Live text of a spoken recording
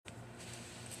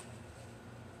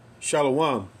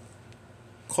Shalom.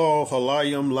 Call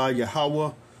Halayim La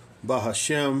Yahweh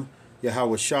Bahashem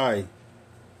Yahweh Shai.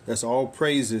 That's all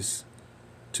praises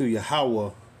to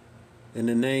Yahweh in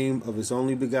the name of his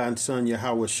only begotten son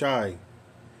Yahweh Shai.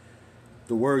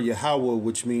 The word Yahweh,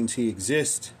 which means he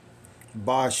exists.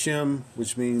 Bahashem,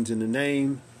 which means in the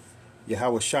name.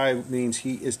 Yahweh Shai means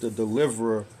he is the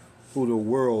deliverer who the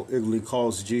world ignorantly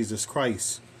calls Jesus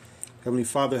Christ. Heavenly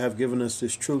Father have given us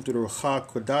this truth through the Ruach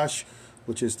Kodash,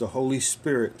 which is the Holy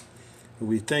Spirit. And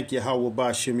we thank Yahweh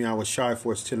Bahashem Yahweh Shai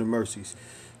for his tender mercies.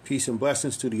 Peace and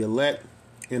blessings to the elect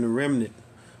and the remnant,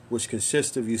 which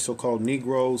consists of you so-called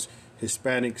Negroes,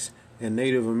 Hispanics, and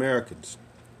Native Americans,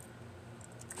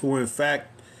 who are in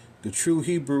fact the true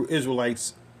Hebrew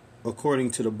Israelites according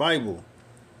to the Bible,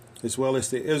 as well as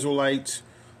the Israelites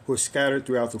who are scattered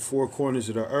throughout the four corners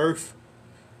of the earth,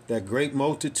 that great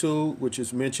multitude which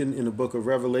is mentioned in the book of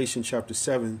Revelation chapter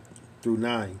 7 through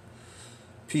 9.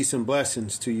 Peace and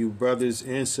blessings to you brothers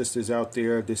and sisters out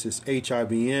there. This is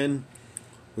HIBN,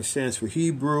 which stands for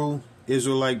Hebrew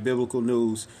Israelite Biblical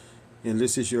News, and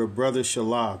this is your brother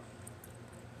Shalom.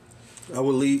 I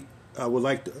would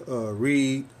like to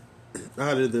read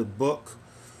out of the book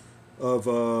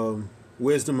of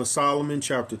Wisdom of Solomon,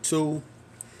 chapter 2,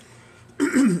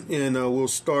 and we'll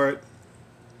start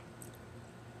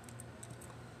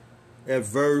at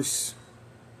verse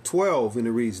 12, and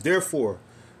it reads, "Therefore,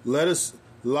 let us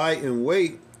lie in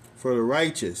wait for the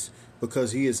righteous,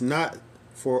 because he is not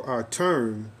for our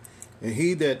turn, and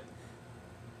he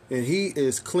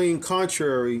is clean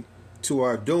contrary to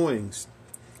our doings.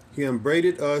 He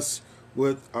upbraided us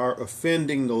with our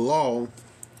offending the law,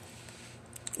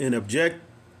 and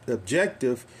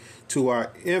objective to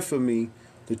our infamy,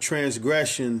 the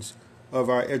transgressions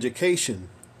of our education.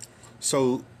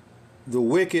 So the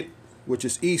wicked, which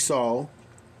is Esau,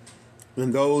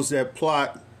 and those that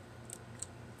plot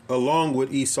along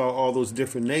with Esau, all those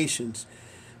different nations,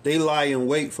 they lie in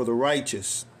wait for the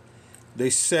righteous. They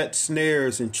set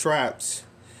snares and traps.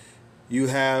 You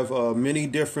have many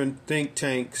different think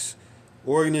tanks,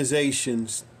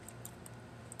 organizations,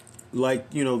 like,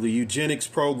 the eugenics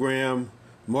program.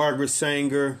 Margaret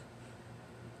Sanger,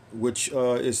 which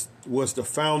was the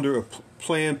founder of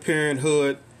Planned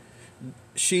Parenthood,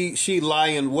 she lie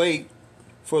in wait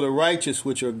for the righteous,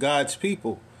 which are God's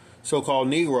people, so-called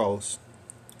Negroes,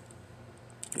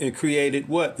 and created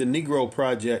the Negro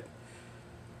Project,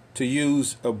 to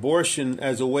use abortion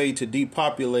as a way to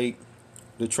depopulate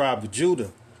the tribe of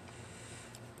Judah.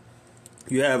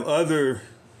 You have other,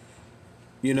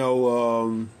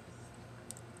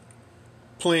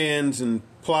 plans and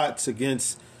plots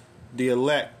against the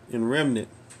elect and remnant.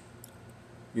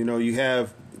 You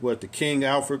have the King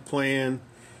Alfred Plan,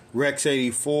 Rex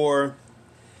 84,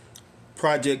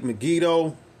 Project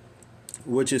Megiddo,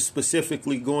 which is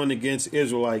specifically going against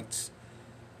Israelites,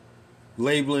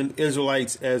 labeling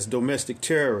Israelites as domestic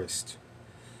terrorists.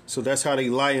 So that's how they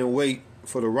lie in wait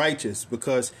for the righteous,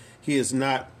 because he is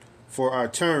not for our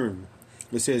turn.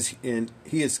 It says, and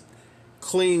he is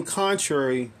clean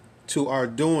contrary to our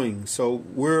doing. So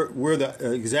we're the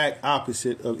exact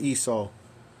opposite of Esau.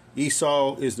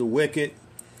 Esau is the wicked.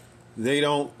 They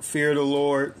don't fear the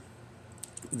Lord.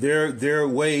 Their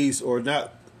ways are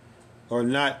not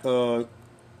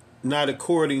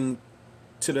according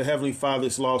to the Heavenly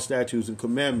Father's law, statutes, and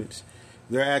commandments.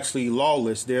 They're actually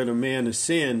lawless. They're the man of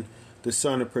sin, the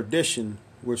son of perdition,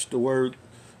 which the word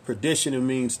perdition, it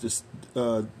means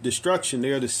destruction.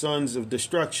 They are the sons of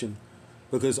destruction,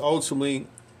 because ultimately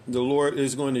the Lord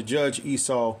is going to judge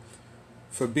Esau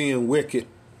for being wicked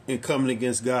and coming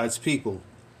against God's people.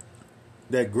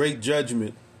 That great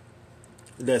judgment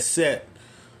that's set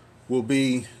will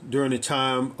be during the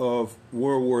time of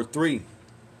World War III.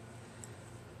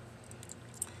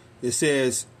 It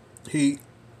says, he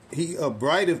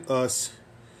upbraided us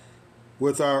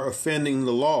with our offending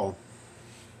the law.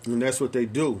 And that's what they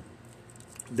do.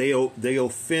 They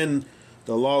offend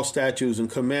the law, statutes, and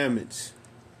commandments.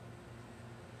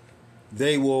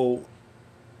 They will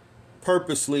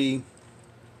purposely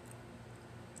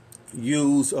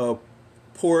use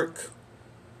pork,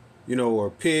 or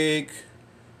pig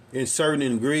in certain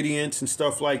ingredients and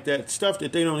stuff like that. Stuff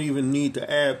that they don't even need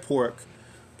to add pork,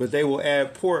 but they will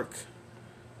add pork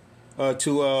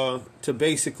to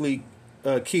basically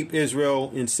keep Israel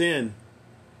in sin,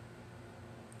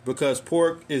 because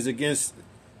pork is against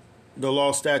the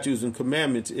law, statutes, and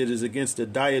commandments. It is against the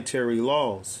dietary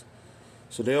laws.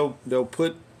 So they'll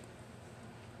put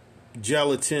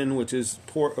gelatin, which is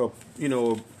pork,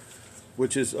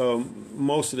 which is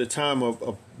most of the time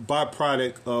a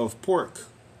byproduct of pork,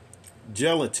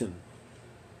 gelatin,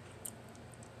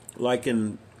 like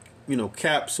in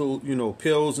capsule,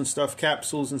 pills and stuff,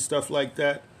 capsules and stuff like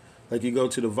that. Like you go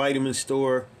to the vitamin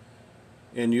store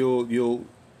and you'll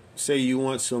say you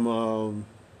want some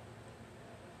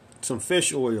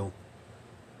fish oil.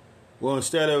 Well,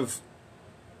 instead of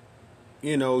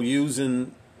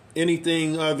using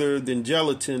anything other than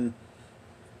gelatin,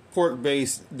 pork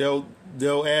based, they'll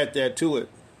add that to it.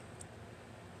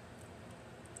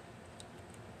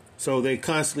 So they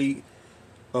constantly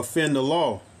offend the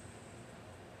law.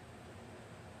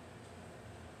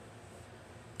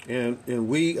 And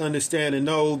we understand and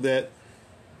know that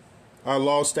our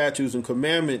law, statutes, and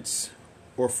commandments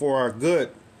are for our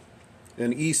good.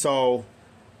 And Esau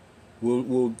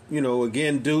will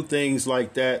again do things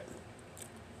like that.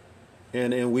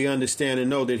 And we understand and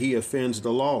know that he offends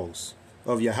the laws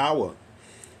of Yahweh.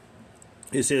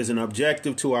 It says an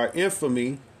objective to our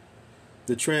infamy,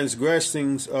 the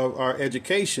transgressings of our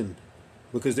education,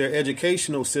 because their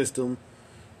educational system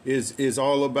is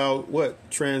all about what?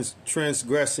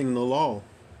 Transgressing the law.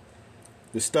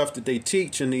 The stuff that they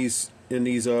teach in these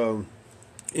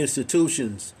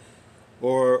institutions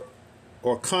or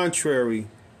contrary,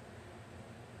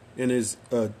 and is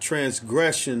a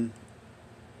transgression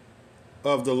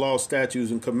of the law, statutes,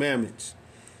 and commandments.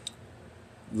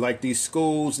 Like these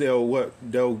schools,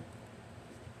 they'll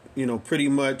pretty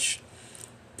much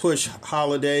push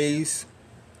holidays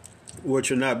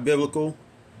which are not biblical.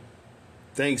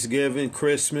 Thanksgiving,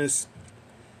 Christmas,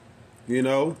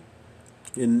 and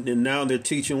now they're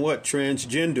teaching what?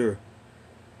 Transgender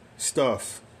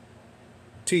stuff.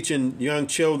 Teaching young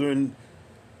children,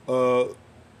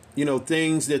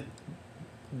 things that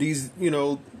these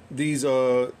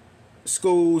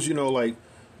schools, like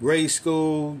grade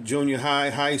school, junior high,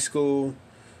 high school,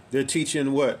 they're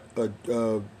teaching what?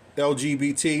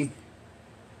 LGBT.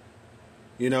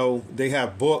 They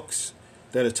have books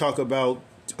that talk about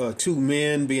two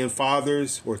men being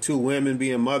fathers or two women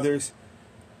being mothers.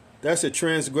 That's a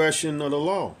transgression of the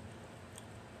law.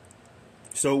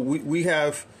 So we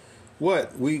have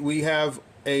what? We have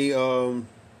a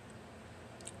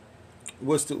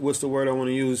what's the word I want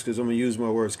to use, because I'm going to use my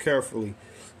words carefully.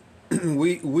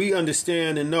 we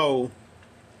understand and know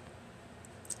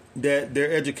that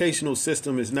their educational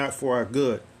system is not for our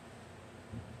good.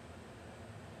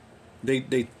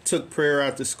 They took prayer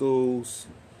out the schools.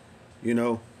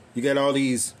 You got all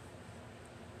these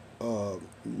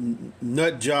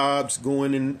nut jobs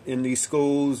going in these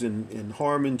schools and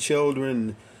harming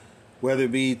children, whether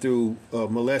it be through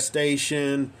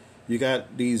molestation. You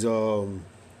got these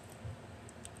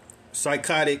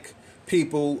psychotic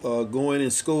people going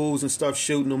in schools and stuff,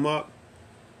 shooting them up,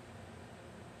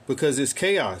 because it's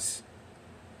chaos.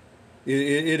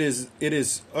 It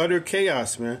is utter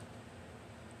chaos, man.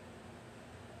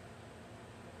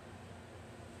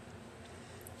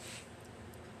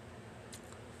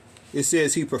 It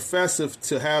says he professeth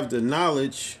to have the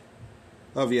knowledge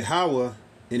of Yahweh,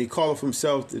 and he calleth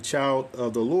himself the child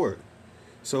of the Lord.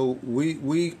 So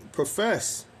we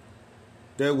profess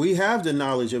that we have the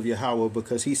knowledge of Yahweh,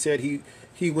 because he said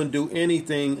he wouldn't do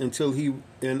anything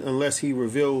unless he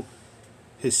revealed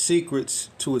his secrets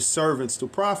to his servants, the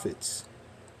prophets.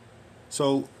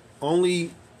 So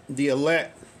only the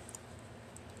elect,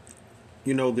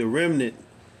 the remnant,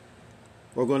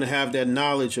 are going to have that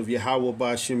knowledge of Yahweh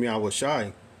Ba'Shem Yahweh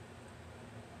Shai.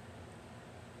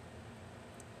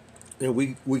 And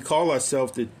we call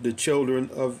ourselves the children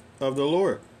of the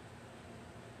Lord.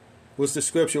 What's the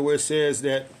scripture where it says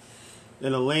that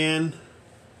in a land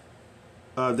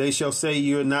they shall say,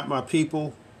 you are not my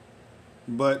people,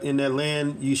 but in that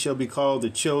land you shall be called the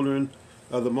children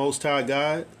of the Most High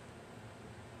God?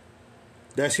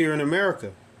 That's here in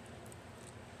America.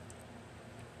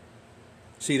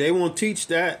 See, they won't teach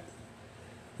that,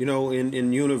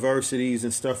 in universities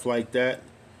and stuff like that.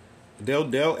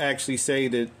 They'll actually say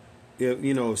that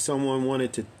if someone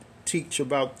wanted to teach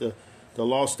about the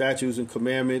law, statutes, and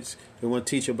commandments, they want to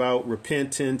teach about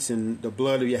repentance and the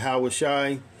blood of Yahweh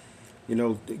Shai,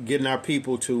 getting our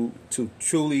people to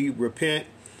truly repent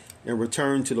and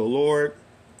return to the Lord,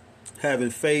 having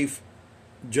faith,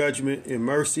 judgment, and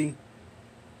mercy.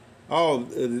 Oh,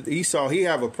 Esau, he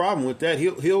have a problem with that.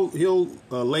 He'll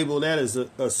label that as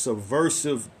a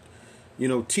subversive,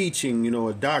 teaching,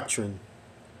 a doctrine.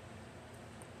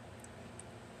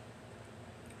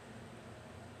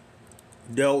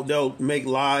 They'll make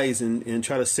lies and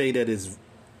try to say that is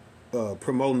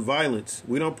promoting violence.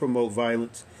 We don't promote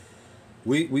violence.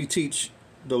 We teach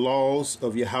the laws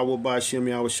of Yahweh Ba'Shem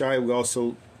Yahweh Shai. We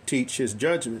also teach his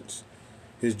judgments.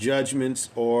 His judgments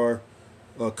are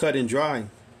cut and dry.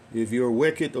 If you're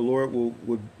wicked, the Lord will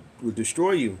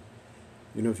destroy you.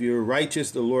 You know, if you're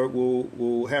righteous, the Lord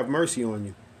will have mercy on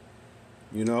you.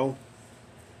 You know,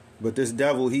 but this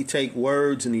devil, he take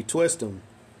words and he twist them.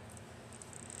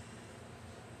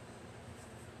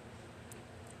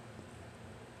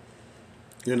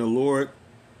 And the Lord,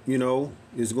 you know,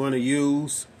 is going to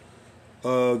use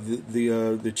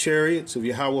the chariots of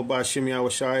Yahweh Ba'Shem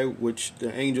Yahushai, which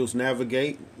the angels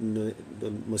navigate, and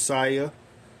the Messiah,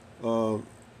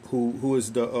 who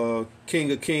is the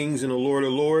King of Kings and the Lord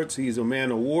of Lords. He's a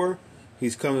man of war.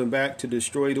 He's coming back to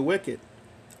destroy the wicked,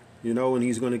 you know, and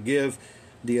he's going to give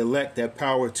the elect that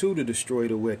power to destroy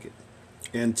the wicked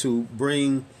and to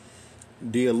bring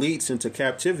the elites into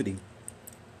captivity.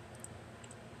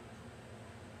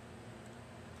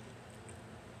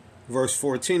 Verse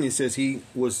 14, it says he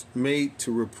was made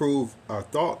to reprove our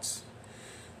thoughts.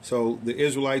 So the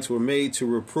Israelites were made to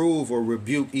reprove or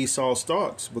rebuke Esau's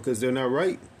thoughts because they're not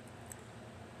right.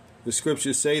 The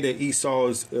scriptures say that Esau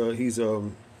is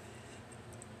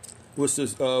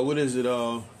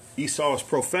Esau is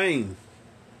profane.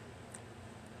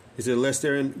 It said, lest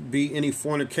there be any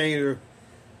fornicator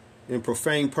and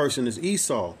profane person as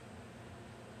Esau.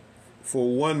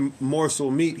 For one morsel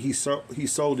of meat he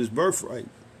sold his birthright.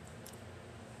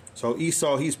 So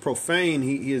Esau, he's profane.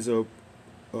 He is a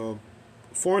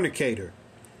fornicator.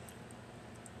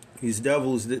 These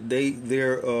devils,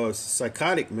 they're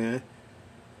psychotic, man,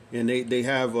 and they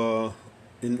have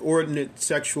inordinate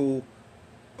sexual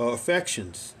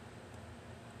affections.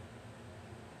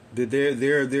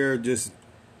 They're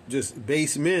just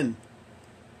base men.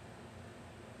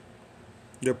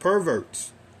 They're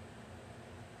perverts.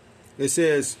 It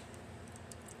says,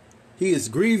 he is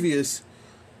grievous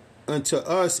unto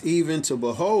us even to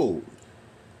behold.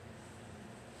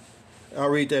 I'll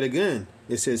read that again.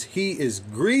 It says, he is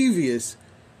grievous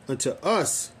unto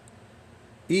us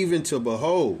even to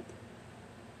behold.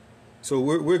 So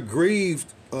we're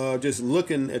grieved just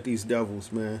looking at these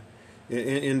devils, man,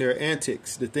 in their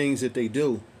antics, the things that they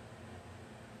do.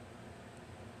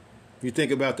 You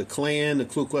think about the Klan, the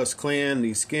Ku Klux Klan,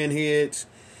 these skinheads,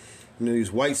 you know,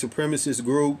 these white supremacist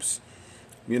groups,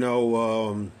 you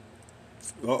know,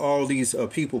 all these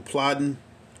people plotting,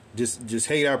 just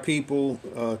hate our people,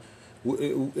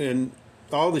 and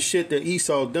all the shit that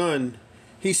Esau done.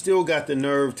 He still got the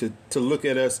nerve to look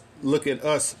at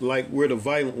us like we're the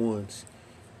violent ones,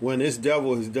 when this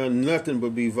devil has done nothing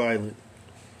but be violent.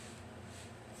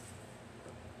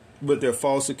 But they're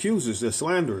false accusers, they're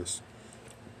slanderers.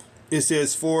 It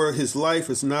says, for his life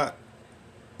is not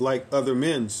like other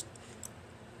men's.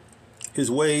 His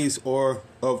ways are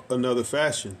of another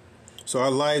fashion. So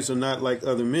our lives are not like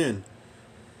other men.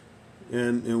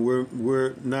 And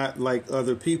we're not like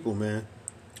other people, man.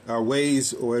 Our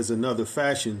ways are as another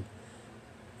fashion.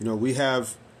 You know, we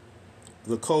have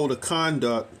the code of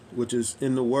conduct, which is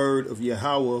in the word of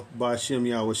Yahweh Ba'Shem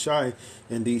Yahushai,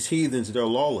 and these heathens, they're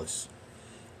lawless.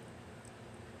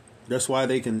 That's why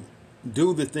they can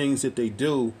do the things that they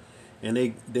do, and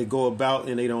they go about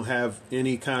and they don't have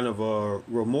any kind of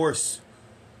remorse,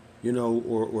 you know,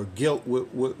 or guilt with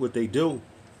what they do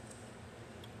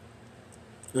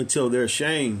until they're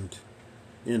ashamed,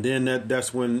 and then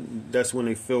that's when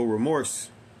they feel remorse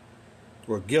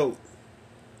or guilt.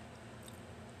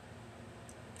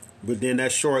 But then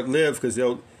that's short lived, because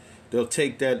they'll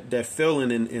take that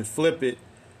feeling and flip it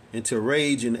into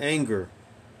rage and anger,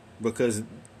 because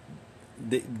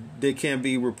they can't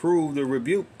be reproved or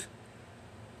rebuked.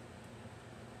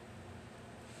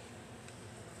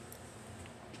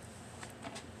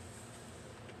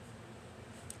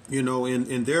 You know,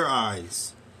 in their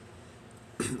eyes,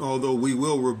 although we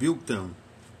will rebuke them.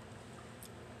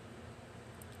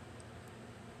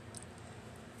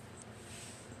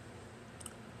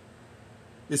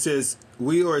 It says,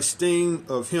 we are esteemed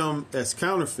of him as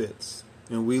counterfeits,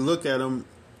 and we look at them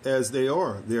as they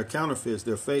are. They're counterfeits,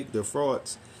 they're fake, they're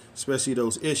frauds, especially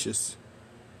those issues.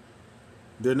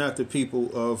 They're not the people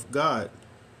of God.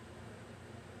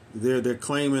 They're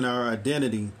claiming our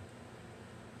identity.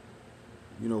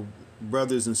 You know,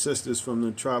 brothers and sisters from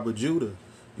the tribe of Judah,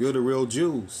 you're the real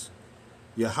Jews.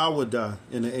 Yahweh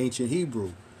in the ancient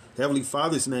Hebrew. Heavenly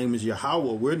Father's name is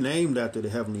Yahweh. We're named after the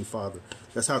Heavenly Father.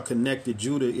 That's how connected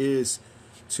Judah is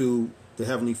to the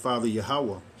Heavenly Father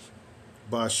Yahweh,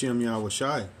 Ba'Shem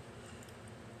Yahushai.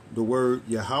 The word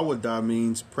Yahweh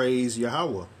means praise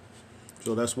Yahweh.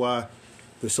 So that's why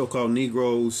the so-called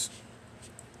Negroes,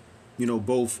 you know,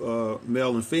 both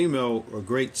male and female, are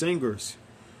great singers,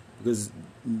 because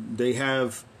they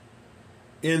have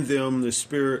in them the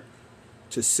spirit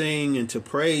to sing and to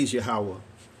praise Yahweh.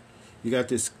 You got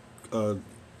this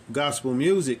gospel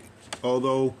music,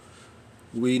 although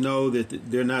we know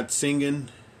that they're not singing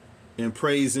and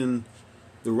praising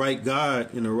the right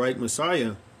God and the right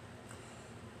Messiah,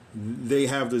 they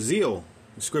have the zeal.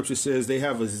 The scripture says they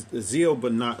have a zeal,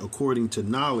 but not according to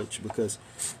knowledge, because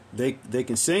they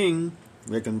can sing,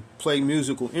 they can play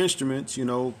musical instruments,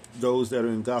 those that are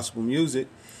in gospel music,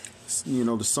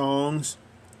 the songs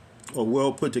are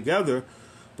well put together,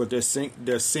 but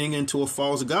they're singing to a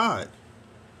false God,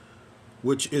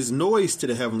 which is noise to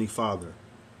the Heavenly Father.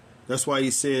 That's why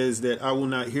he says that I will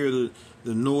not hear the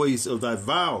noise of thy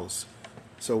vows.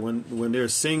 So when they're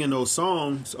singing those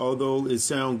songs, although it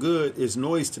sound good, it's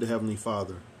noise to the Heavenly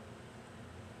Father.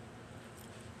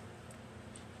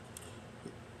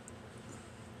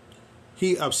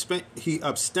 He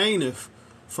abstaineth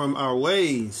from our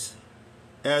ways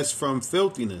as from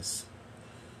filthiness.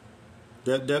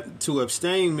 That to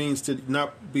abstain means to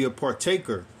not be a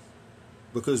partaker,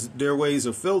 because their ways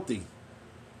are filthy.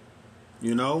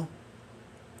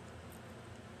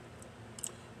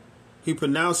 He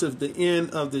pronounceth the end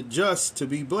of the just to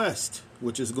be blessed,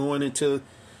 which is going into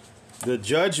the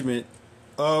judgment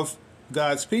of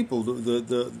God's people,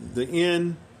 the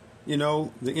end,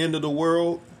 the end of the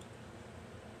world,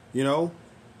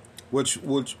 which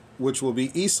will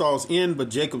be Esau's end, but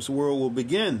Jacob's world will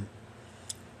begin.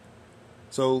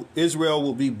 So Israel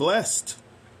will be blessed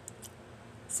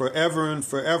forever and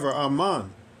forever.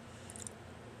 Amen.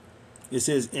 It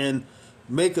says, and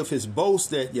make of his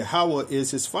boast that Yahweh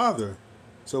is his father.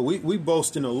 So we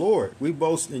boast in the Lord. We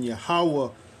boast in Yahweh,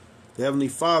 the Heavenly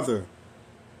Father,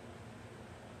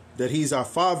 that he's our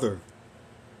Father.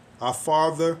 Our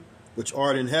Father, which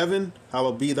art in heaven,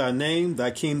 hallowed be thy name,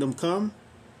 thy kingdom come.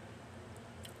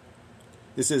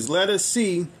 It says, let us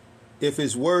see if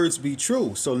his words be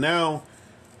true. So now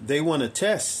they want to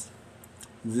test.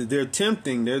 They're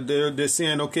tempting. They're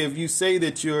saying, okay, if you say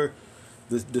that you're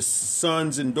the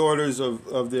sons and daughters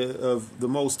of the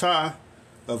Most High,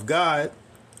 of God,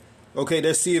 okay,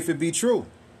 let's see if it be true.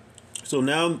 So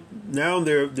now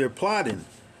they're plotting.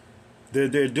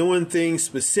 They're doing things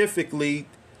specifically,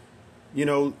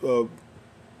 putting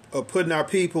our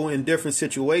people in different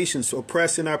situations,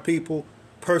 oppressing our people,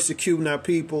 persecuting our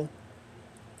people.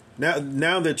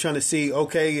 Now they're trying to see,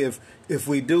 okay, if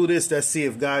we do this, let's see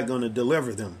if God's going to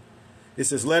deliver them. It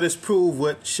says, let us prove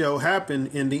what shall happen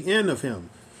in the end of him.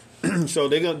 So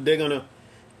they're gonna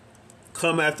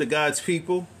come after God's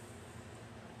people,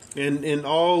 and in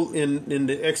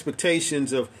the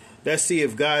expectations of, let's see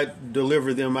if God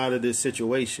deliver them out of this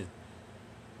situation.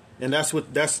 And that's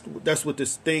what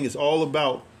this thing is all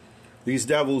about. These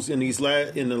devils in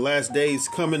the last days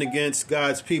coming against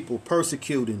God's people,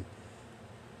 persecuting,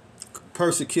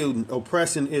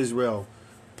 oppressing Israel,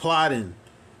 plotting,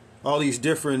 all these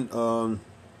different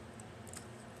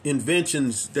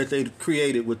inventions that they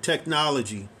created with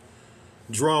technology,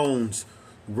 drones,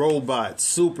 robots,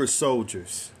 super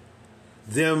soldiers,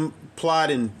 them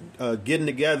plotting, getting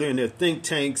together in their think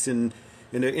tanks and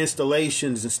in their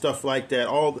installations and stuff like that,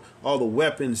 all the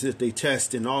weapons that they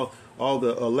test and all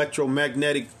the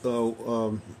electromagnetic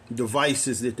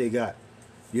devices that they got.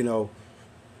 You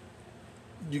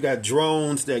got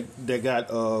drones that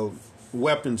got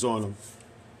weapons on them.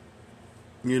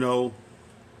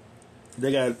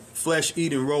 They got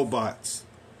flesh-eating robots.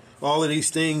 All of these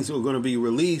things are going to be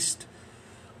released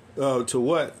to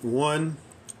what? One,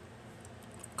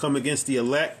 come against the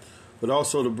elect, but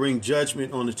also to bring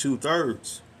judgment on the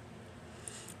 2/3.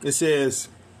 It says,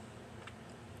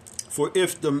 for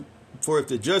if the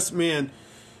just man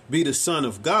be the son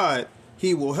of God,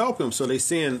 he will help him. So they're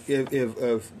saying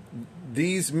if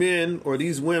these men or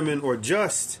these women are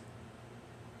just,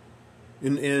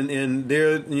 and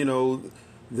they're,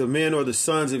 the men or the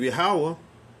sons of Yahweh,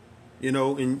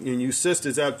 and you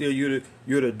sisters out there, you're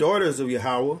the daughters of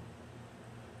Yahweh.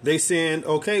 They saying,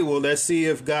 okay, well, let's see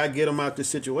if God get them out the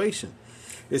situation.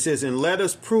 It says, and let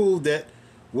us prove that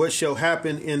what shall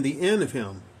happen in the end of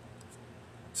him.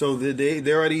 So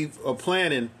they already are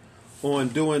planning on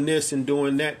doing this and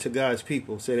doing that to God's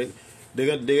people. So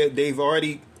they've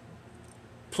already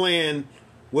planned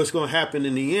what's going to happen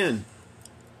in the end,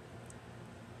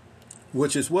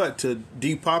 which is what? To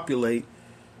depopulate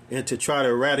and to try to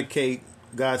eradicate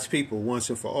God's people once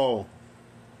and for all.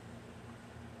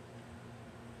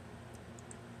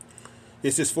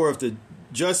 It says, for if the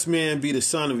just man be the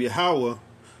son of Yahweh,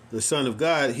 the son of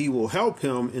God, he will help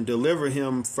him and deliver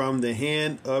him from the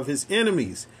hand of his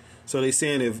enemies. So they're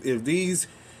saying if these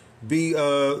be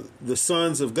the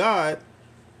sons of God,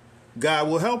 God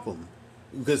will help them,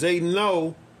 because they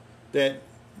know that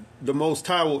the Most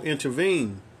High will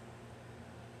intervene.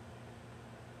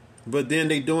 But then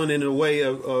they doing it in a way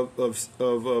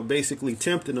of basically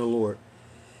tempting the Lord.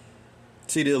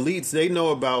 See, the elites, they know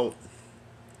about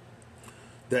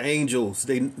the angels.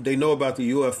 They know about the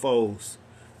UFOs.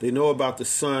 They know about the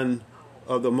Son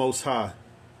of the Most High.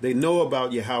 They know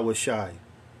about Yahweh Shai.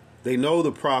 They know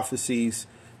the prophecies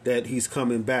that he's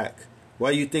coming back.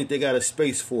 Why do you think they got a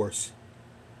space force?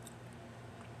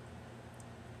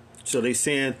 So they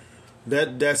saying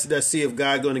that's see if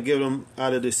God going to give them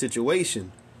out of this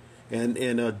situation and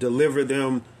deliver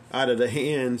them out of the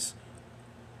hands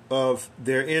of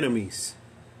their enemies,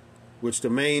 which the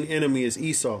main enemy is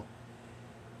Esau.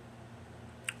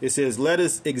 It says, let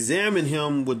us examine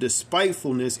him with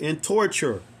despitefulness and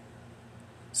torture.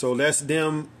 So that's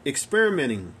them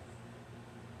experimenting.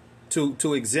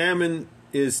 To examine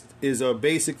is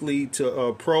basically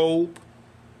to probe.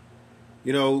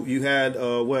 You know, you had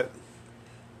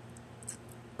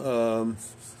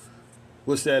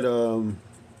what's that?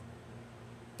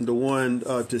 The one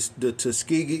the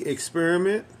Tuskegee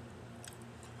experiment,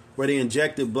 where they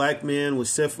injected black men with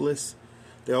syphilis.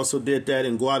 They also did that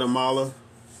in Guatemala.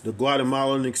 The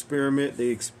Guatemalan experiment.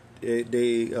 They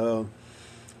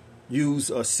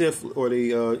used syphilis, or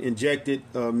they injected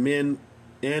men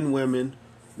and women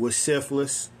with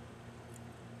syphilis.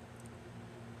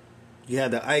 You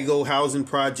had the Igo housing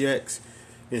projects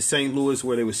in St. Louis,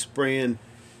 where they were spraying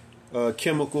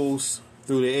chemicals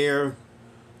through the air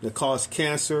that cause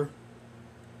cancer.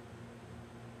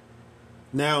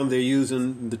 Now they're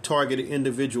using the targeted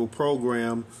individual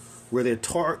program, where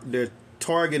they're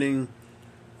targeting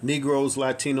Negroes,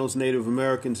 Latinos, Native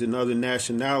Americans, and other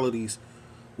nationalities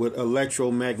with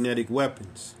electromagnetic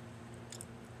weapons.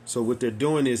 So what they're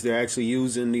doing is they're actually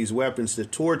using these weapons to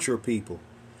torture people,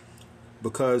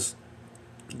 because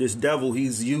this devil,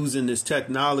 he's using this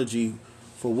technology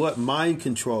for what? Mind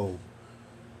control.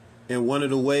 And one of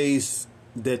the ways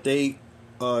that they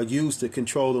use to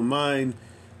control the mind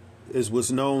is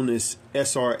what's known as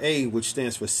SRA, which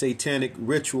stands for Satanic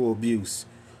Ritual Abuse,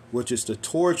 which is to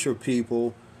torture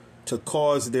people to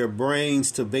cause their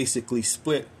brains to basically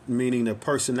split, meaning their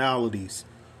personalities.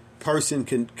 Person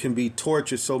can be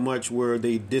tortured so much where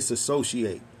they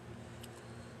disassociate.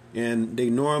 And they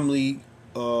normally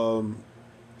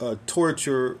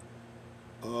torture,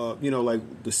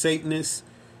 like the Satanists,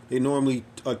 they normally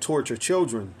torture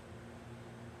children.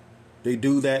 They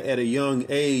do that at a young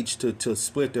age to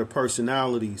split their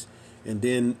personalities, and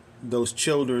then those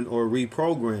children are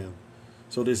reprogrammed.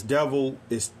 So this devil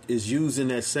is using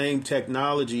that same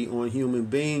technology on human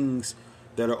beings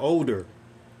that are older.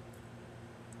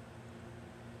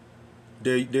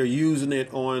 They're using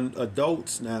it on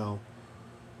adults now,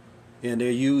 and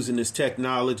they're using this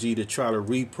technology to try to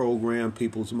reprogram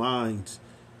people's minds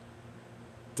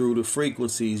through the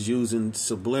frequencies, using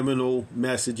subliminal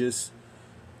messages,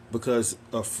 because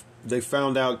they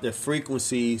found out that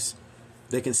frequencies,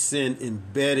 they can send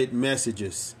embedded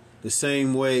messages the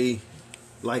same way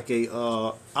like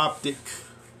a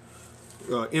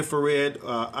infrared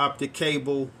optic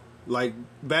cable. Like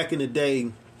back in the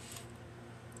day,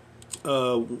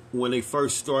 when they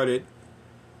first started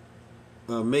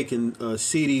making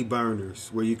CD burners,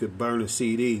 where you could burn a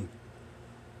CD,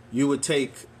 you would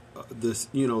take the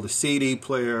CD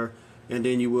player, and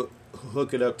then you would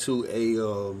hook it up to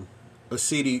a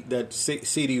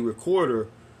CD recorder,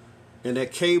 and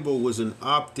that cable was an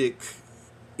optic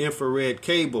infrared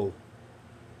cable.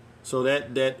 So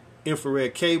that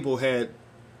infrared cable had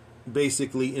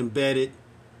basically embedded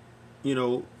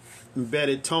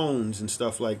tones and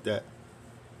stuff like that.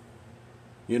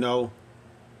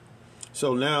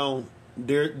 So now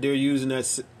they're using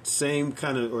that same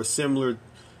kind of or similar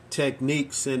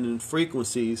techniques, sending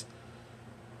frequencies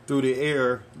through the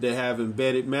air that have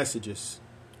embedded messages,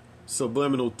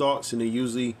 subliminal thoughts, and they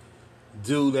usually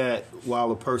do that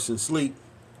while a person sleep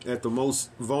at the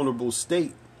most vulnerable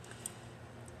state.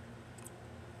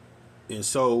 And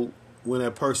so when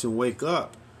that person wake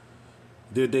up,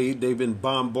 they've been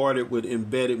bombarded with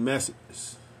embedded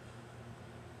messages.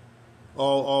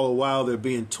 All the while they're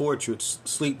being tortured,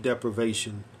 sleep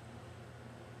deprivation,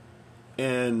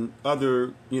 and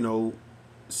other,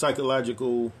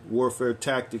 psychological warfare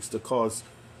tactics to cause,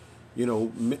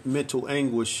 mental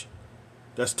anguish.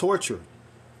 That's torture.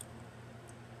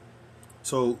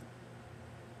 So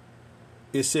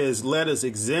it says, let us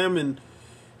examine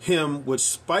him with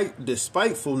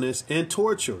despitefulness and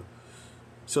torture.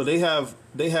 So they have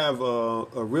a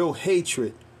real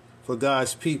hatred for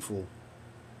God's people.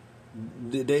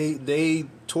 They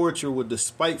torture with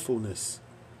despitefulness.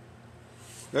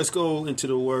 Let's go into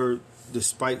the word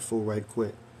despiteful right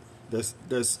quick.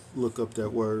 Let's look up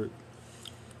that word.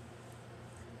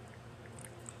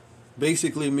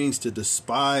 Basically means to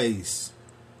despise.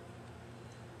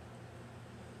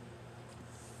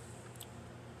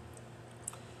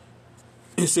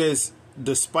 It says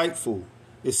despiteful.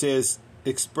 It says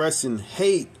expressing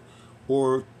hate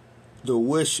or the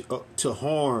wish to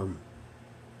harm.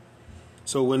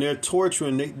 So when they're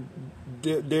torturing,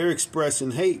 they're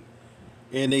expressing hate,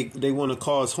 and they want to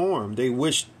cause harm. They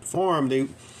wish harm.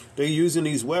 They're using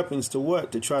these weapons to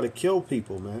what? To try to kill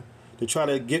people, man. To try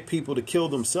to get people to kill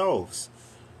themselves.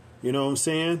 You know what I'm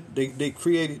saying? They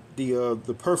created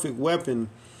the perfect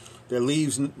weapon that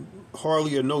leaves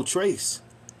hardly or no trace.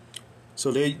 So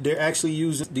they're actually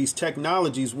using these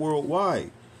technologies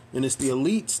worldwide, and it's the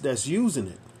elites that's using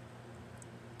it.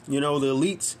 You know, the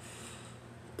elites,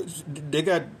 they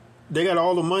got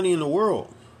all the money in the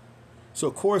world. So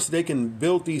of course they can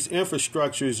build these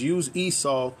infrastructures, use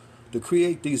Esau to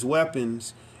create these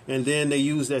weapons, and then they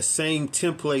use that same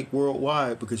template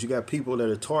worldwide, because you got people that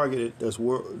are targeted that's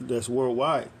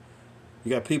worldwide. You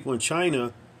got people in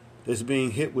China that's being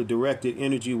hit with directed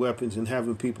energy weapons and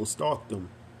having people stalk them.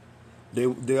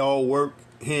 They all work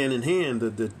hand in hand.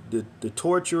 The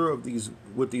torture of these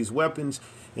with these weapons,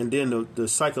 and then the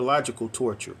psychological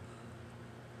torture.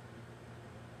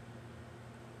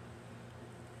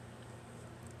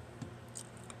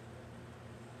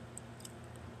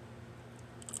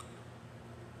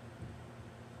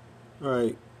 All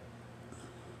right.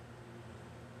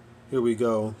 Here we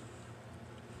go.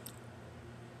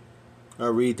 I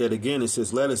read that again. It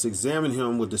says, "Let us examine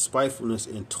him with despitefulness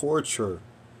and torture."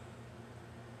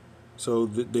 So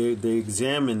they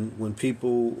examine when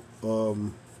people, or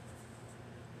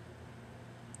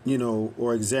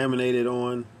examinated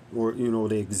on, or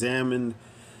they examined,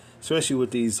 especially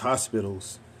with these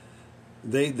hospitals.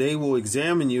 They will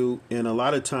examine you, and a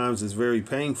lot of times it's very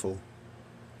painful,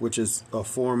 which is a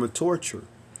form of torture.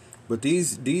 But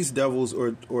these devils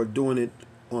are doing it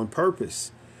on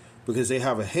purpose, because they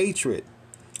have a hatred.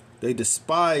 They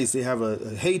despise. They have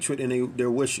a hatred, and they're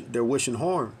wishing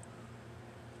harm.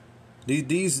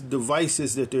 These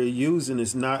devices that they're using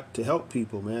is not to help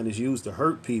people, man. It's used to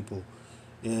hurt people,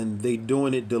 and they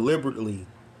doing it deliberately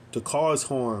to cause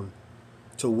harm,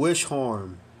 to wish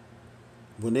harm.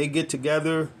 When they get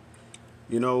together,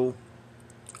 all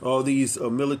these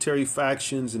military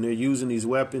factions, and they're using these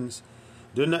weapons,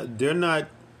 they're not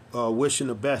wishing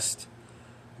the best.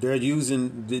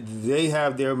 They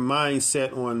have their mind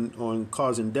set on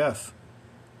causing death.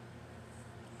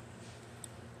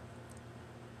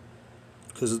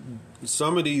 Because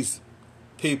some of these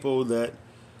people that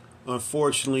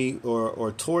unfortunately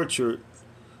are tortured,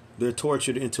 they're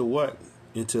tortured into what?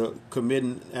 Into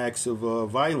committing acts of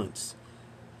violence.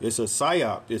 It's a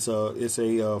psyop. It's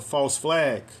a false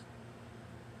flag.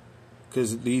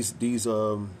 Because these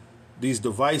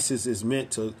devices is meant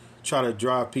to try to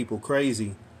drive people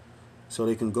crazy, so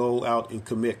they can go out and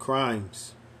commit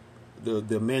crimes.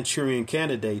 The Manchurian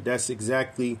Candidate. That's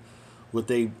exactly what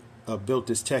they built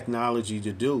this technology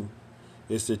to do.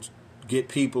 Is to get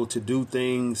people to do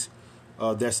things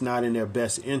that's not in their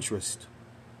best interest.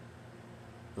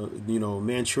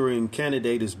 Manchurian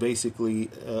Candidate is basically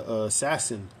an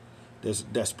assassin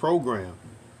that's programmed.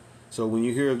 So when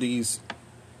you hear of these,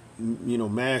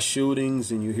 mass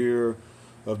shootings, and you hear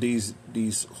of these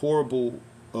horrible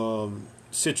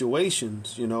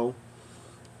situations, a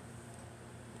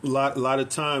lot of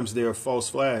times they are false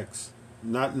flags.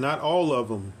 Not all of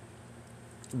them,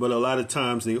 but a lot of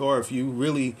times they are. If you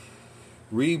really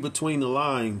read between the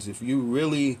lines, if you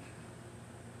really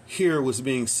hear what's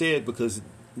being said, because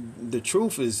the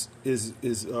truth is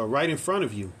right in front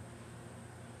of you.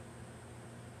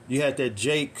 You had that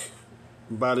Jake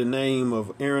by the name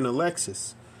of Aaron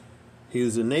Alexis. He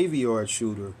was a Navy Yard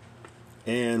shooter,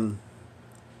 and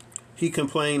he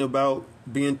complained about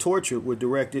being tortured with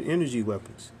directed energy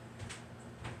weapons.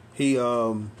 He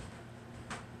was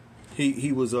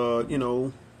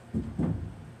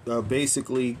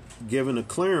basically given a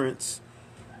clearance,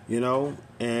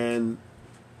 and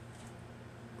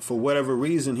for whatever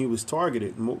reason he was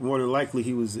targeted. More than likely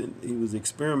he was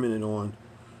experimented on.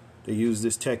 They used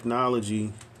this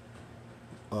technology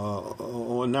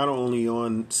on not only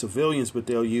on civilians, but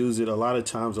they'll use it a lot of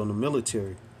times on the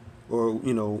military, or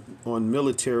on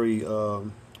military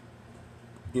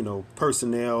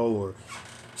personnel or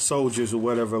soldiers or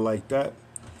whatever like that.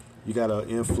 You got an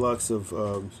influx of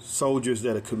soldiers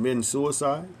that are committing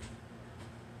suicide.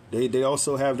 They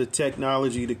also have the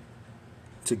technology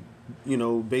to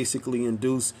basically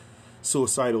induce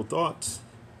suicidal thoughts,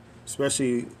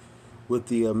 especially with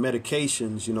the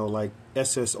medications, like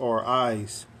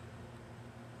SSRIs,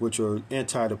 which are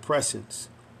antidepressants.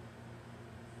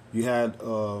 You had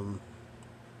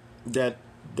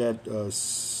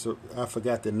I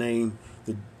forgot the name,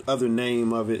 the other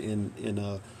name of it in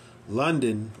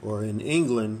London or in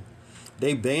England,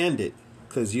 they banned it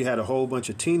because you had a whole bunch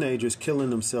of teenagers killing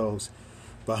themselves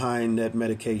behind that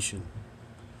medication.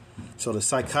 So the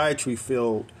psychiatry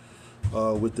field,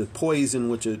 with the poison,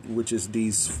 which is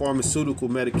these pharmaceutical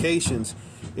medications,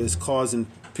 is causing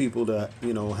people to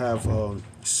have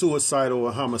suicidal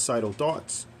or homicidal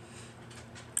thoughts.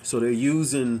 So they're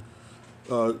using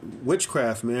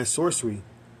witchcraft, man, sorcery,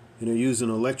 and they're using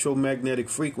electromagnetic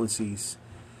frequencies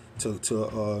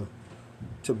to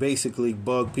basically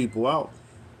bug people out,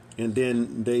 and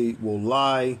then they will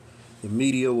lie. The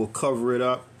media will cover it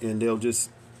up, and they'll just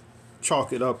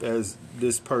chalk it up as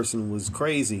this person was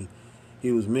crazy.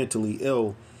 He was mentally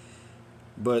ill.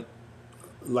 But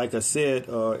like I said,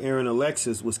 Aaron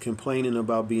Alexis was complaining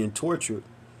about being tortured,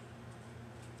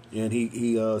 and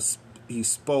he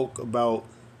spoke about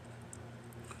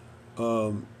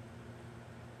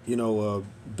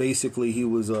basically he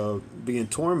was being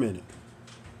tormented,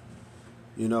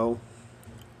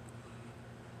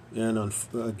 and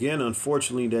again,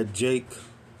 unfortunately, that Jake,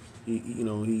 he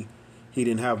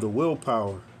didn't have the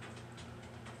willpower,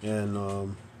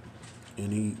 and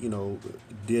he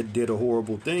did a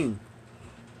horrible thing.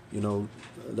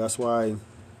 That's why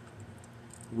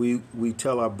we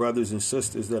tell our brothers and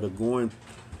sisters that are going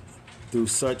through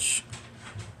such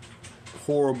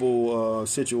horrible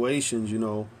situations,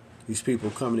 these people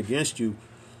coming against you,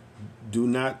 do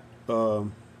not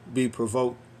be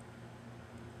provoked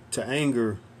to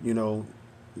anger.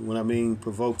 When I mean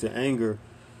provoked to anger,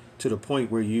 to the point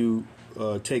where you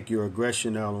take your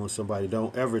aggression out on somebody.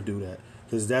 Don't ever do that,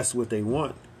 because that's what they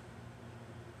want.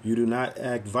 You do not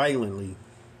act violently.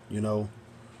 The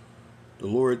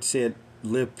Lord said,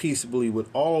 live peaceably with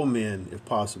all men if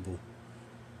possible.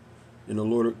 And the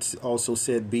Lord also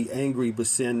said, be angry but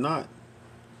sin not.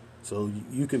 So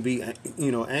you can be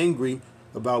angry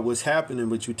about what's happening,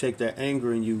 but you take that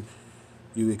anger and you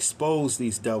expose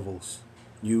these devils.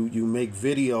 You make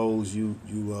videos, you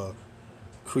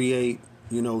create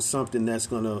something that's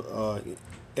going to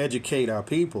educate our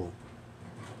people,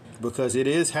 because it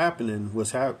is happening.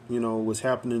 What's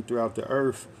happening throughout the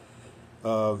earth,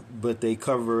 but they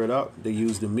cover it up. They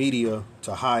use the media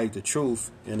to hide the truth,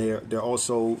 and they're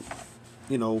also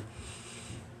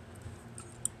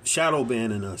shadow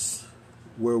banning us,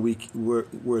 where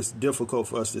it's difficult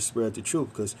for us to spread the truth,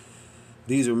 because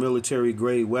these are military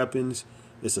grade weapons.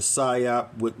 It's a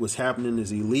psyop. What's happening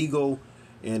is illegal,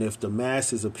 and if the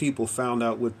masses of people found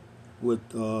out what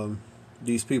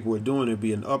these people are doing, it'd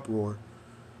be an uproar,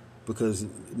 because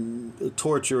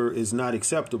torture is not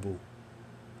acceptable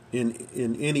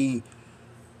in any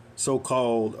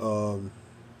so-called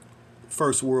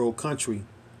first world country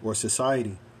or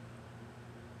society.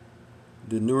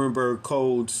 The Nuremberg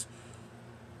codes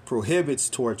prohibits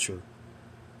torture,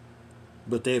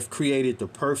 but they've created the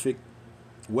perfect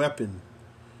weapon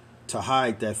to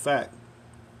hide that fact.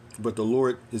 But the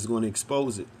Lord is going to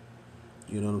expose it.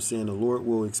 You know what I'm saying? The Lord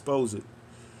will expose it.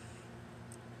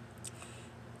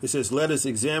 It says, let us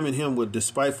examine him with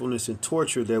despitefulness and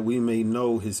torture, that we may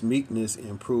know his meekness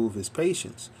and prove his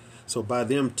patience. So by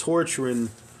them torturing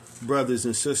brothers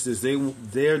and sisters,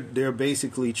 they're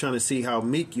basically trying to see how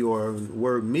meek you are. And the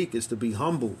word meek is to be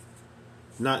humble,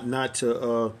 not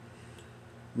to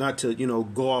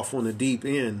go off on the deep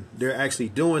end. They're actually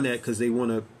doing that because they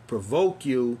want to provoke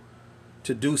you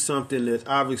to do something that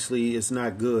obviously is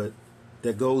not good,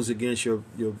 that goes against your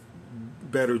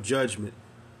better judgment.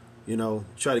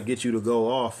 Try to get you to go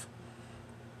off.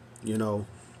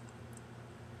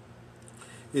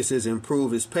 It says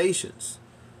improve his patience,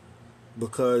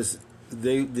 because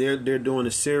they're doing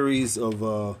a series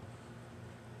of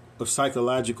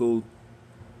psychological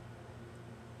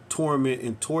torment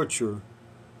and torture,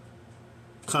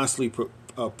 constantly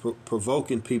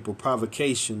provoking people,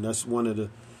 provocation. That's one of the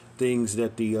things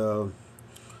that the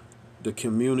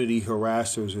community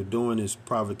harassers are doing, is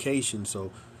provocation.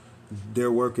 So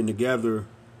they're working together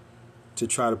to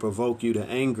try to provoke you to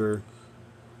anger,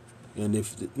 and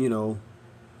if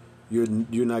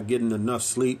you're not getting enough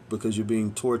sleep because you're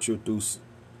being tortured through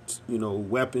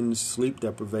weapons, sleep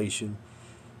deprivation,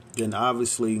 then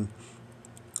obviously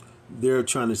they're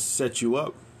trying to set you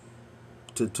up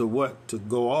to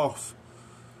go off.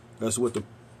 That's what the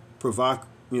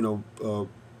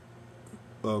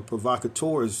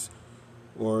provocateurs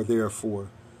are there for.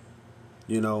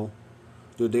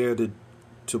 They're there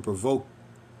to provoke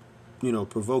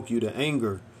you to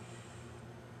anger,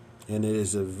 and it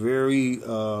is a very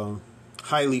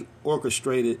highly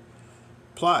orchestrated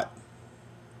plot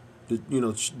to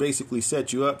basically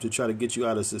set you up to try to get you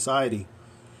out of society,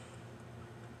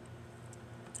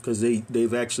 because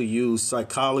they've actually used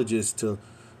psychologists to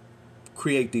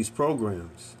create these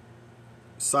programs.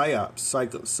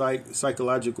 psyops,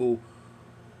 psychological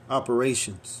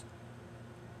operations.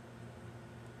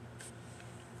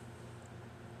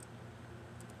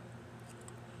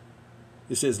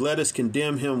 It says, let us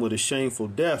condemn him with a shameful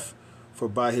death, for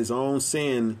by his own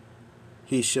sin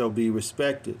he shall be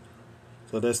respected.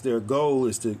 So that's their goal,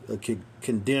 is to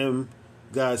condemn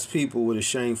God's people with a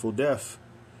shameful death.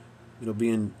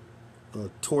 Being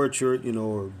tortured,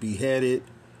 or beheaded.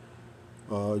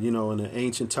 In the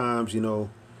ancient times,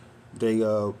 they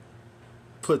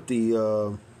put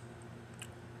the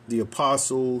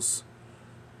apostles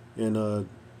in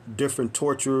different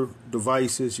torture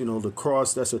devices. The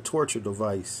cross, that's a torture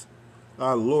device.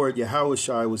 Our Lord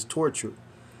Yahushua was tortured.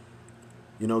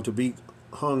 To be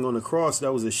hung on the cross,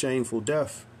 that was a shameful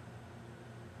death.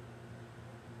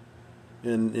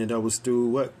 And that was through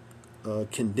what?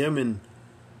 Condemning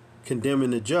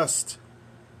the just.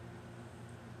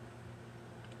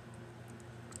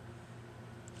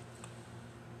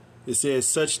 It says,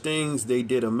 such things they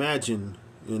did imagine,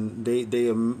 and they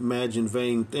imagine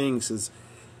vain things. As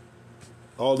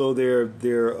although they're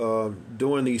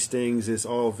doing these things, it's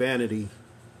all vanity.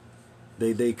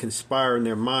 They conspire in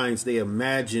their minds. They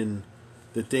imagine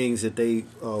the things that they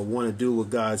want to do with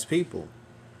God's people.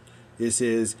 It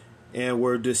says, and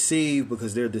were deceived,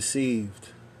 because they're deceived.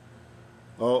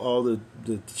 All the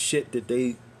shit that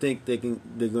they think they're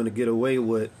going to get away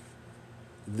with,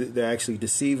 they're actually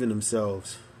deceiving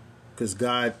themselves. Because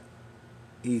God,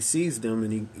 He sees them,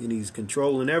 and He's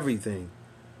controlling everything.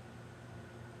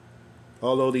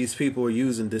 Although these people are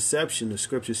using deception, the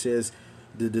scripture says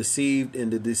the deceived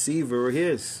and the deceiver are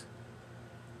His.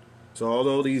 So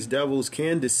although these devils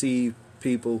can deceive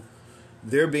people,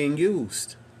 they're being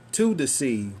used to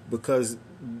deceive, because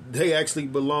they actually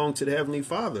belong to the Heavenly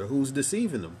Father who's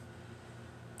deceiving them.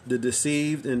 The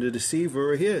deceived and the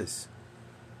deceiver are His.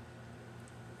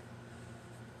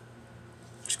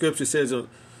 Scripture says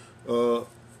a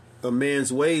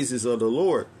man's ways is of the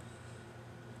Lord.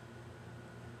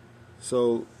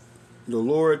 So the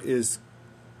Lord is,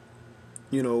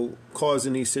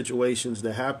 causing these situations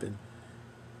to happen.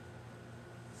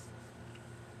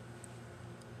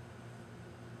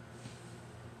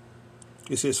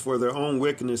 It says, for their own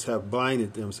wickedness have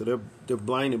blinded them. So they're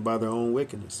blinded by their own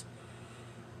wickedness.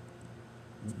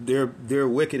 They're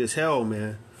wicked as hell,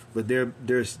 man. But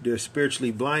they're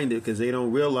spiritually blinded, because they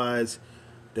don't realize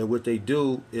that what they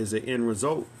do is an end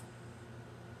result.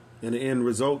 And the end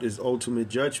result is ultimate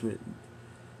judgment.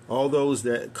 All those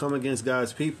that come against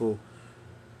God's people,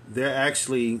 they're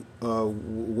actually,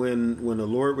 when the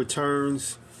Lord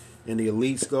returns and the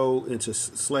elites go into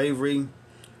slavery,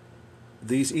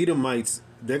 these Edomites,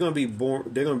 they're going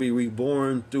to be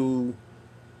reborn through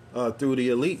the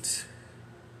elites.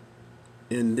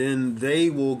 And then they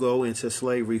will go into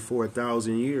slavery for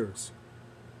 1,000 years.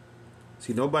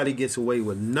 See, nobody gets away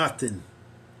with nothing.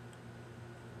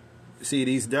 See,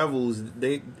 these devils,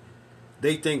 they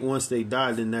think once they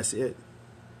die, then that's it.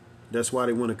 That's why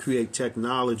they want to create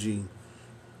technology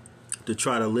to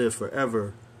try to live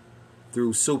forever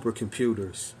through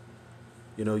supercomputers.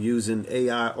 Using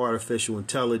AI, artificial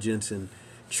intelligence, and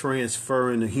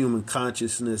transferring the human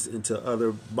consciousness into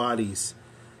other bodies.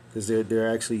 Because they're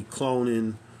actually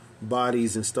cloning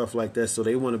bodies and stuff like that. So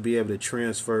they want to be able to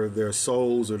transfer their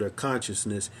souls or their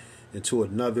consciousness into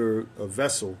another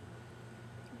vessel.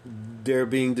 They're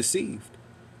being deceived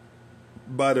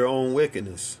by their own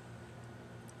wickedness.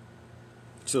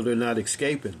 So they're not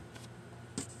escaping.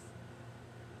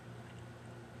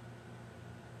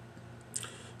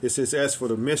 It says, as for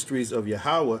the mysteries of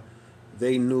Yahweh,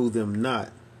 they knew them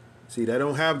not. See, they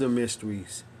don't have the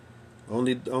mysteries.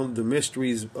 Only the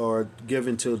mysteries are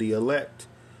given to the elect,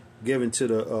 given to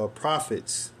the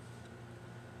prophets.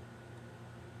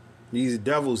 These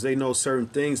devils, they know certain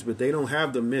things, but they don't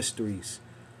have the mysteries.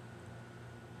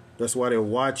 That's why they're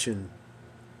watching.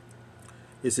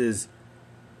 It says,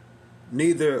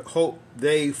 neither hope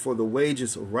they for the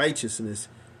wages of righteousness,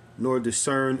 nor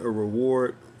discern a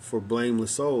reward for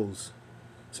blameless souls.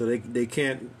 So they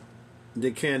can't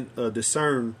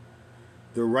discern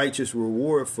the righteous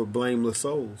reward for blameless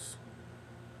souls.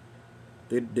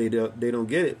 They don't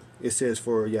get it. It says,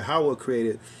 for Yahweh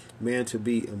created man to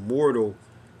be immortal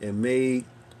and made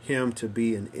him to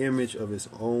be an image of his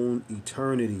own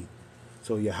eternity.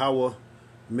 So Yahweh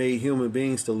made human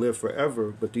beings to live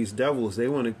forever, but these devils, they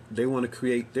want to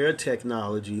create their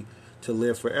technology to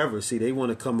live forever. See, they want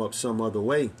to come up some other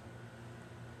way.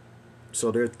 So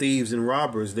they're thieves and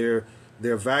robbers. They're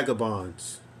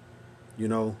vagabonds.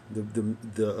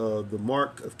 The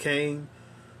mark of Cain.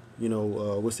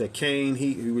 What's that? Cain.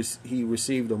 He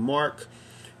received a mark,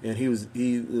 and he was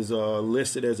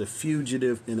listed as a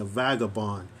fugitive and a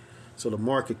vagabond. So the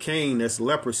mark of Cain, that's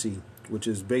leprosy, which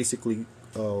is basically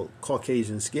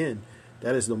Caucasian skin.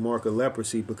 That is the mark of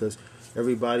leprosy, because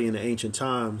everybody in the ancient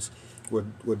times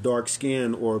were dark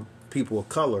skinned or people of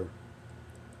color.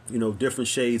 Different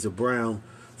shades of brown,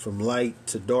 from light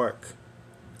to dark.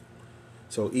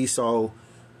 So Esau,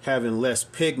 having less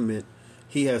pigment,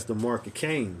 he has the mark of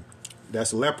Cain.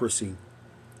 That's leprosy.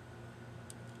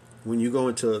 When you go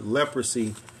into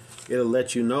leprosy, it'll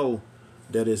let you know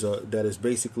that is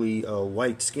basically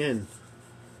white skin.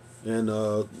 And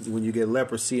when you get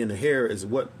leprosy in the hair, is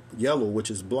yellow, which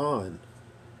is blonde.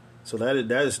 So that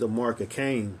is the mark of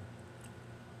Cain.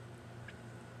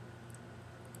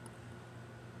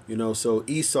 So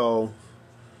Esau,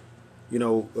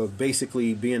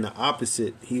 basically being the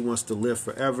opposite, he wants to live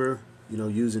forever,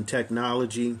 using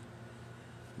technology,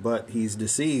 but he's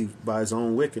deceived by his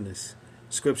own wickedness.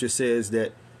 Scripture says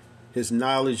that his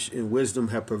knowledge and wisdom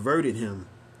have perverted him.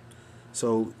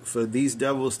 So for these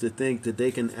devils to think that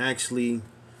they can actually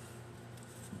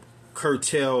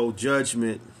curtail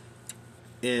judgment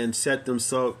and set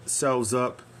themselves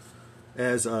up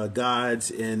as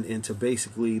gods, and to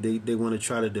basically they want to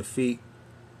try to defeat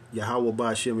Yahweh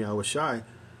Ba'Shem Yahweh Shai,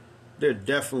 they're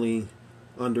definitely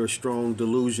under a strong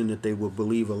delusion that they will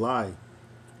believe a lie.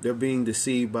 They're being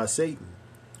deceived by Satan.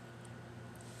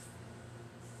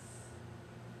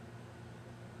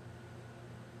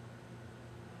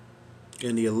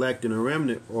 And the elect and the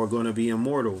remnant are going to be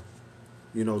immortal.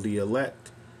 The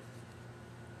elect,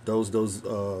 those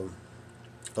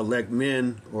elect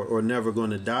men are never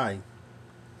going to die.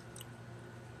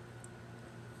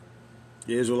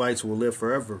 The Israelites will live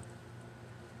forever.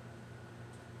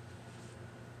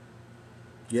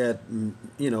 Yet,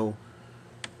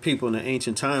 people in the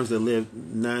ancient times that lived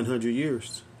 900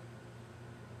 years.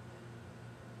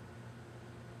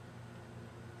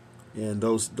 And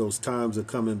those times are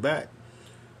coming back.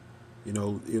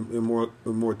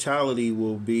 Immortality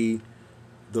will be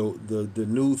the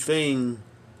new thing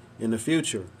in the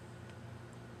future.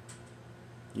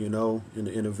 In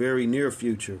a very near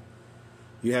future.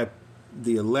 You have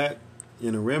the elect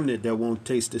and a remnant that won't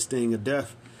taste the sting of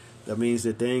death. That means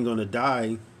that they ain't going to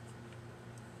die.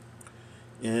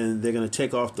 And they're going to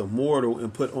take off the mortal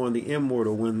and put on the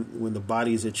immortal when the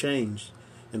bodies are changed.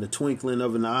 In the twinkling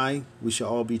of an eye, we shall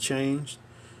all be changed.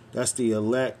 That's the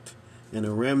elect and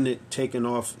a remnant taking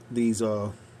off these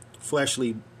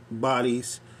fleshly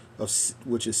bodies,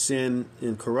 which is sin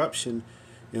and corruption,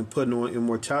 and putting on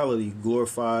immortality,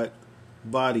 glorified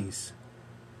bodies.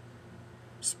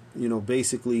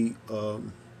 Basically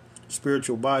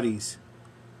spiritual bodies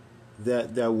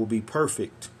that will be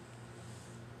perfect.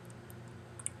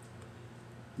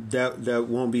 That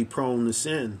won't be prone to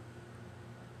sin.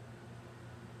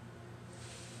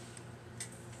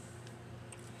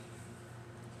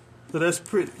 So that's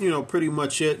pretty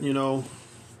much it.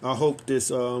 I hope this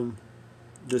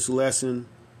lesson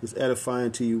is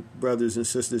edifying to you, brothers and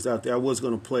sisters out there. I was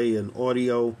going to play an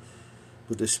audio,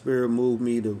 but the Spirit moved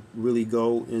me to really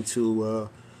go into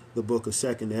the book of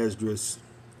 2nd Esdras,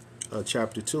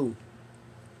 chapter 2,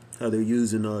 how they're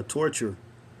using torture,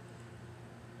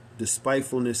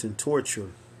 despitefulness and torture,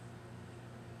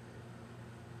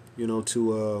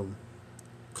 to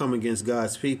come against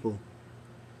God's people,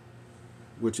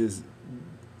 which is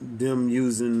them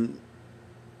using,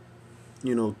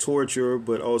 torture,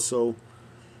 but also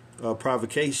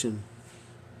provocation,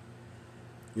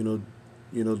 to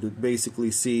basically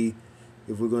see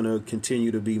if we're going to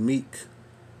continue to be meek.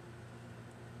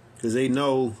 Because they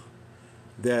know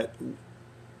that,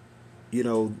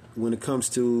 when it comes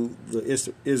to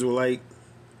the Israelite,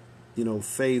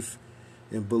 faith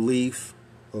and belief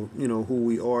of, who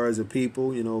we are as a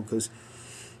people, because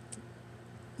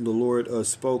the Lord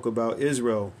spoke about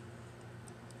Israel.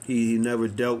 He never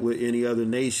dealt with any other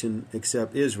nation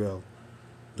except Israel.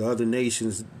 The other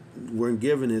nations weren't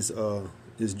given his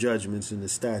judgments and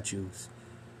his statutes.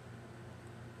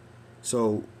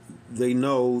 So they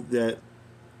know that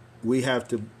we have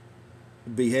to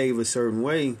behave a certain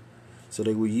way. So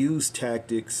they will use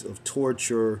tactics of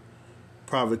torture,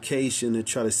 provocation, to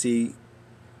try to see,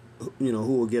 who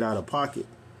will get out of pocket.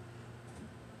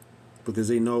 Because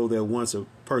they know that once a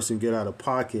person get out of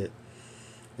pocket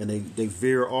and they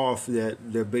veer off, that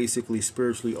they're basically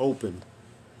spiritually open.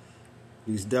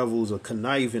 These devils are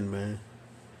conniving, man.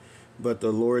 But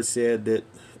the Lord said that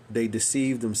they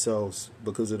deceived themselves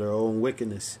because of their own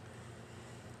wickedness.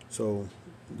 So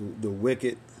the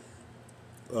wicked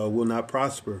will not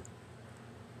prosper.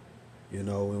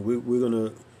 And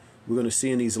we're gonna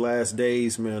see in these last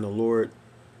days, man, the Lord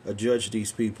judge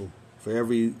these people for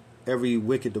every every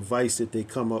wicked device that they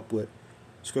come up with.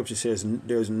 Scripture says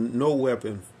there's no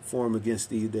weapon formed against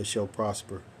thee that shall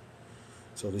prosper.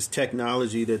 So this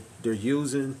technology that they're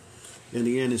using, in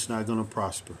the end, it's not going to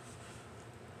prosper.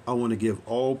 I want to give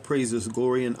all praises,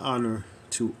 glory, and honor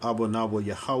to Abba Nabba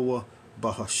Yahweh,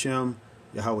 Bahashem,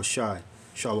 Yahweh Shai.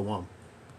 Shalom.